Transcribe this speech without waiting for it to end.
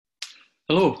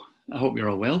Hello, I hope you're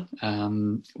all well.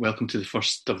 Welcome to the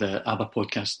first of the ABBA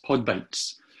podcast,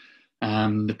 PodBites.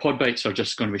 The PodBites are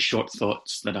just going to be short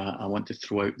thoughts that I want to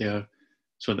throw out there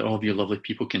so that all of you lovely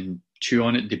people can chew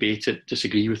on it, debate it,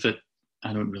 disagree with it.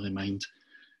 I don't really mind.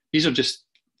 These are just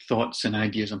thoughts and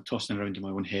ideas I'm tossing around in my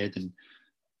own head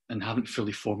and haven't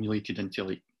fully formulated into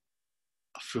like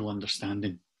a full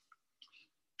understanding.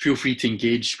 Feel free to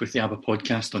engage with the ABBA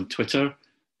podcast on Twitter.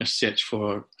 Just search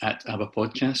for @ABBA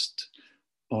podcast.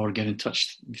 Or get in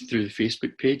touch through the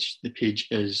Facebook page. The page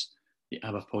is the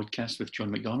ABBA Podcast with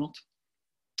John McDonald.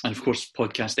 And of course,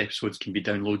 podcast episodes can be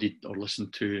downloaded or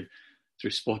listened to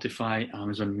through Spotify,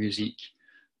 Amazon Music,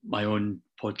 my own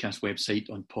podcast website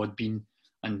on Podbean,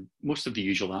 and most of the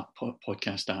usual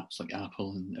podcast apps like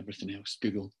Apple and everything else,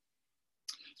 Google.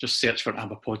 Just search for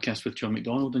ABBA Podcast with John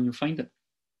McDonald and you'll find it.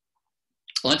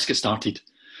 Let's get started.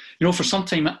 You know, for some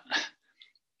time,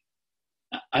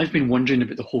 I've been wondering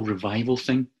about the whole revival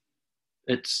thing.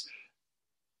 It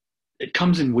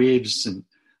comes in waves and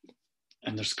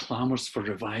there's clamours for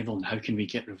revival and how can we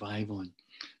get revival. And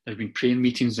there have been prayer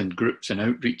meetings and groups and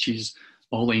outreaches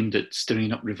all aimed at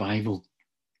stirring up revival.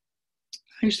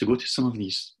 I used to go to some of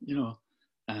these,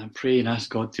 pray and ask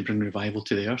God to bring revival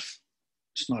to the earth.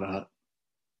 It's not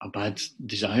a bad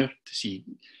desire to see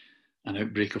an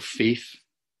outbreak of faith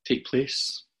take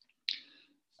place.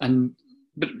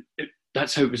 But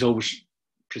that's how it was always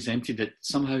presented, that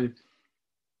somehow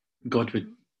God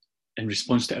would, in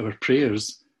response to our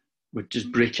prayers, would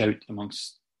just break out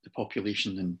amongst the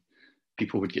population and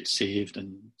people would get saved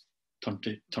and turn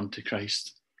to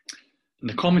Christ. And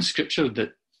the common scripture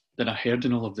that I heard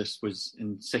in all of this was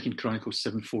in 2 Chronicles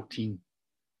 7:14.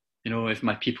 If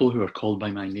my people who are called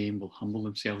by my name will humble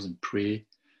themselves and pray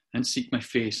and seek my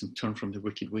face and turn from their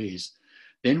wicked ways,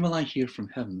 then will I hear from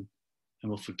heaven and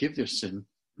will forgive their sin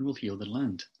and will heal their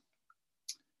land.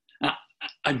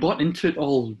 I bought into it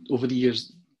all over the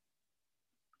years,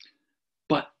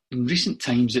 but in recent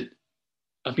times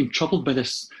I've been troubled by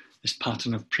this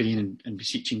pattern of praying and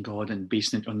beseeching God and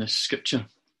basing it on this scripture.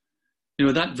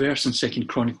 That verse in 2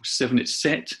 Chronicles 7, it's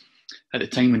set at the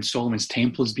time when Solomon's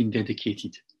temple has been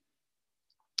dedicated.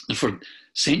 And for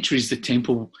centuries, the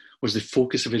temple was the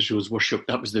focus of Israel's worship.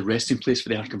 That was the resting place for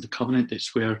the Ark of the Covenant.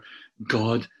 It's where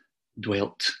God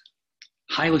dwelt.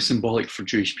 Highly symbolic for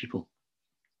Jewish people.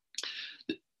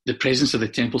 The presence of the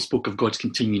temple spoke of God's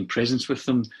continuing presence with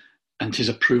them and his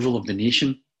approval of the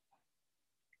nation.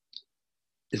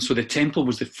 And so the temple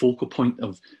was the focal point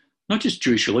of not just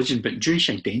Jewish religion, but Jewish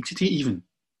identity even.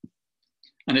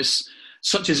 And it's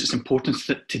such as its importance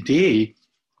that today,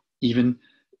 even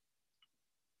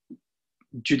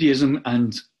Judaism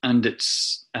and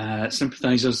its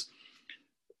sympathizers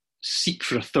seek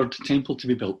for a third temple to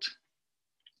be built.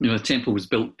 The temple was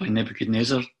built by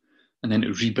Nebuchadnezzar and then it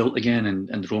was rebuilt again and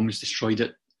the Romans destroyed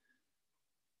it.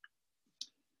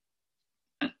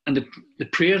 And the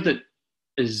prayer that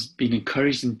is being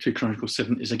encouraged in 2 Chronicles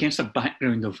 7 is against a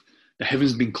background of the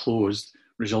heavens being closed,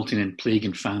 resulting in plague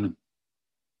and famine.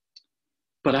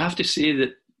 But I have to say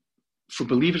that for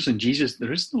believers in Jesus,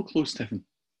 there is no closed heaven.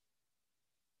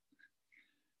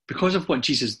 Because of what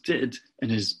Jesus did in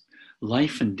his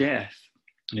life and death,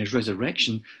 in his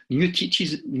resurrection, the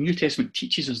New Testament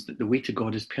teaches us that the way to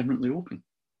God is permanently open.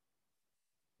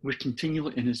 We're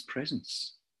continually in his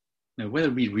presence. Now, whether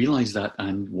we realise that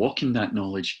and walk in that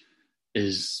knowledge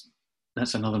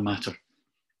that's another matter.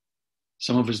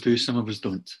 Some of us do, some of us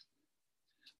don't.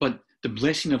 But the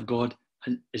blessing of God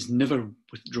is never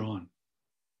withdrawn.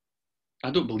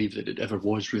 I don't believe that it ever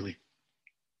was, really.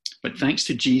 But thanks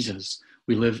to Jesus,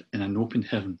 we live in an open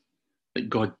heaven that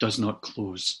God does not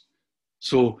close.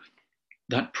 So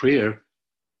that prayer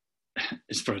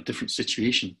is for a different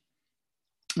situation.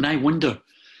 And I wonder,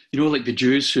 like the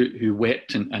Jews who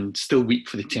wept and still weep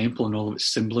for the temple and all of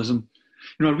its symbolism,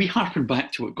 are we harping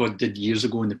back to what God did years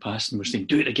ago in the past and we're saying,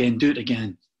 do it again, do it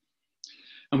again?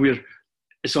 And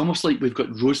it's almost like we've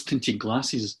got rose-tinted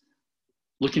glasses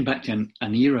looking back to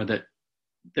an era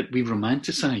that we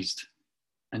romanticised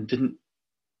and didn't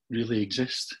really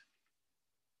exist.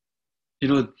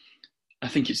 I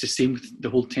think it's the same with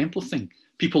the whole temple thing.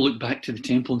 People look back to the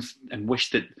temple and wish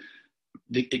that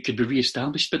it could be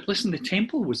re-established. But listen, the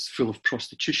temple was full of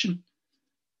prostitution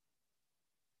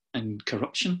and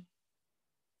corruption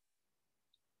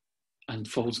and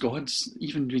false gods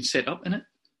even being set up in it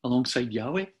alongside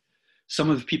Yahweh. Some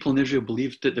of the people in Israel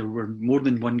believed that there were more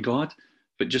than one God,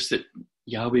 but just that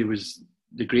Yahweh was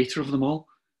the greater of them all.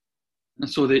 And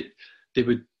so they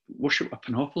would worship a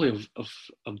panoply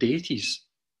of deities,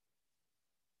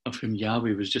 of whom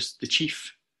Yahweh was just the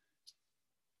chief.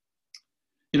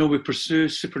 We pursue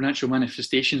supernatural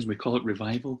manifestations, we call it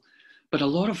revival, but a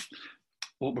lot of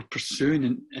what we're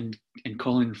pursuing and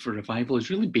calling for revival is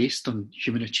really based on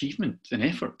human achievement and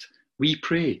effort. We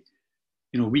pray,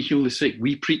 we heal the sick,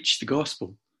 we preach the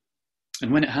gospel.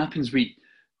 And when it happens, we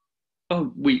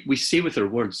say with our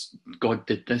words, God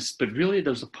did this, but really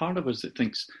there's a part of us that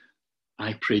thinks,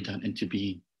 I prayed that into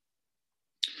being.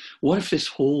 What if this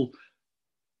whole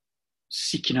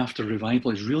seeking after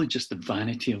revival is really just the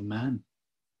vanity of man?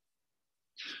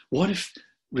 What if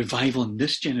revival in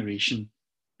this generation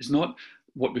is not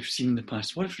what we've seen in the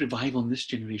past? What if revival in this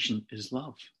generation is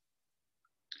love?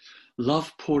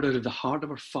 Love poured out of the heart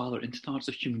of our Father into the hearts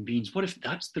of human beings. What if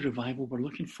that's the revival we're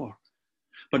looking for?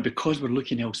 But because we're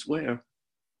looking elsewhere,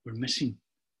 we're missing.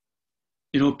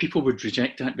 People would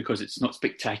reject that because it's not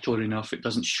spectacular enough. It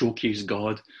doesn't showcase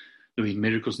God the way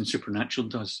miracles and supernatural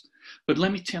does. But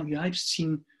let me tell you, I've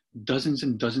seen dozens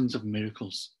and dozens of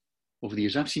miracles over the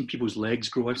years. I've seen people's legs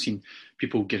grow. I've seen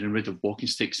people getting rid of walking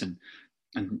sticks and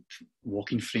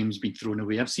walking frames being thrown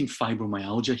away. I've seen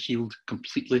fibromyalgia healed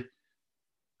completely.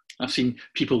 I've seen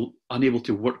people unable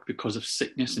to work because of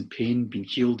sickness and pain being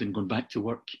healed and going back to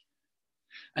work.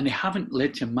 And they haven't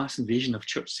led to a mass invasion of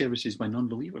church services by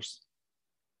non-believers.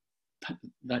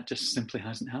 That just simply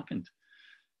hasn't happened.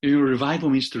 Revival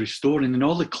means to restore, and in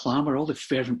all the clamour, all the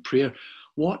fervent prayer,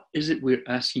 what is it we're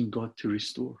asking God to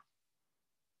restore?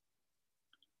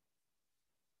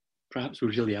 Perhaps we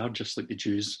really are just like the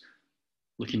Jews,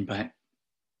 looking back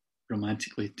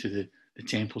romantically to the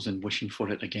temples and wishing for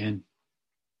it again.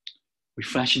 We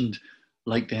fashioned,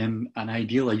 like them, an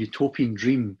ideal, a utopian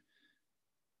dream,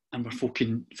 and we're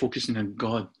focusing on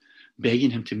God,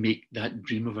 begging him to make that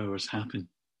dream of ours happen.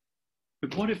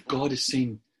 But what if God is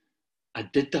saying, I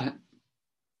did that,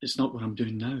 it's not what I'm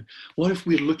doing now? What if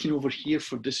we're looking over here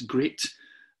for this great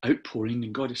outpouring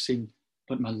and God is saying,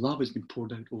 but my love has been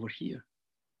poured out over here?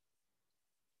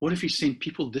 What if he's saying,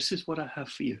 people, this is what I have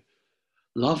for you.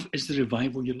 Love is the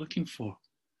revival you're looking for.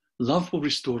 Love will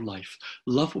restore life.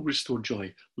 Love will restore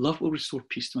joy. Love will restore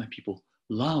peace to my people.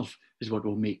 Love is what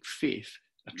will make faith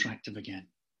attractive again.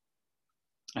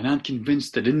 And I'm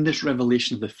convinced that in this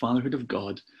revelation of the fatherhood of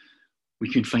God,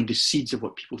 we can find the seeds of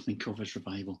what people think of as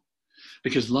revival.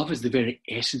 Because love is the very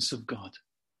essence of God.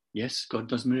 Yes, God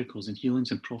does miracles and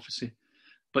healings and prophecy,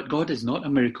 but God is not a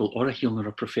miracle or a healing or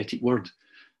a prophetic word.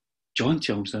 John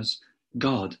tells us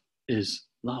God is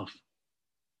love.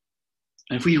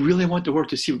 And if we really want the world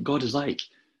to see what God is like,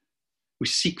 we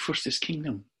seek first his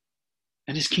kingdom.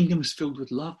 And his kingdom is filled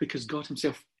with love because God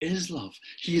himself is love.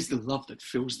 He is the love that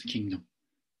fills the kingdom.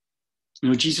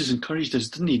 Jesus encouraged us,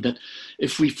 didn't he, that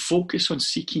if we focus on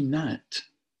seeking that,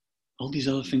 all these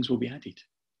other things will be added.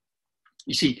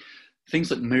 You see, things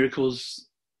like miracles,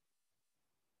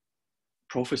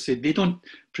 prophecy, they don't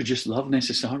produce love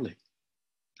necessarily.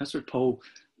 That's what Paul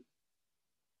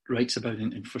writes about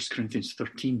in 1 Corinthians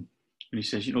 13. When he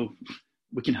says,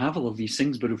 we can have all of these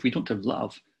things, but if we don't have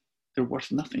love, they're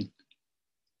worth nothing.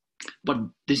 But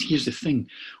here's the thing.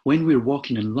 When we're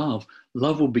walking in love,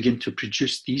 love will begin to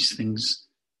produce these things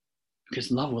because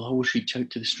love will always reach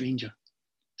out to the stranger,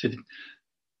 to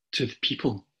the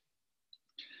people.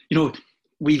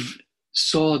 We've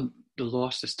saw the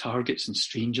lost as targets and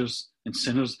strangers and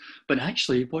sinners, but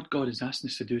actually what God is asking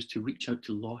us to do is to reach out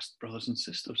to lost brothers and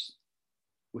sisters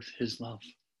with his love.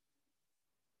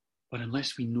 But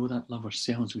unless we know that love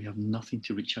ourselves, we have nothing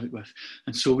to reach out with.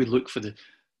 And so we look for the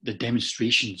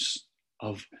demonstrations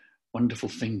of wonderful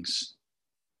things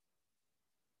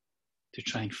to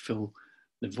try and fill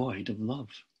the void of love.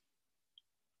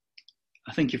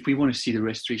 I think if we want to see the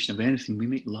restoration of anything, we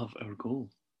make love our goal.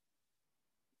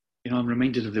 I'm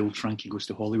reminded of the old Frankie Goes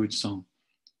to Hollywood song.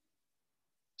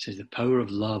 It says, the power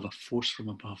of love, a force from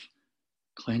above,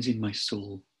 cleansing my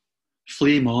soul.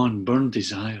 Flame on, burn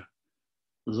desire.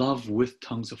 Love with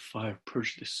tongues of fire,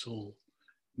 purge the soul.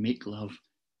 Make love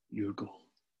your goal.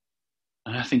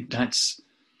 And I think that's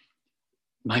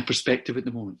my perspective at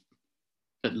the moment,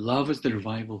 that love is the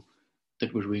revival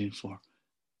that we're waiting for.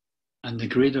 And the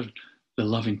greater the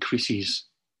love increases,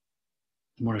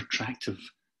 the more attractive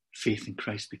faith in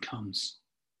Christ becomes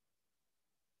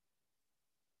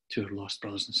to our lost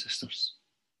brothers and sisters.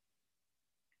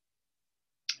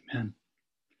 Amen.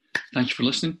 Thank you for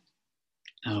listening,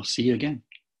 and I'll see you again.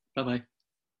 Bye-bye.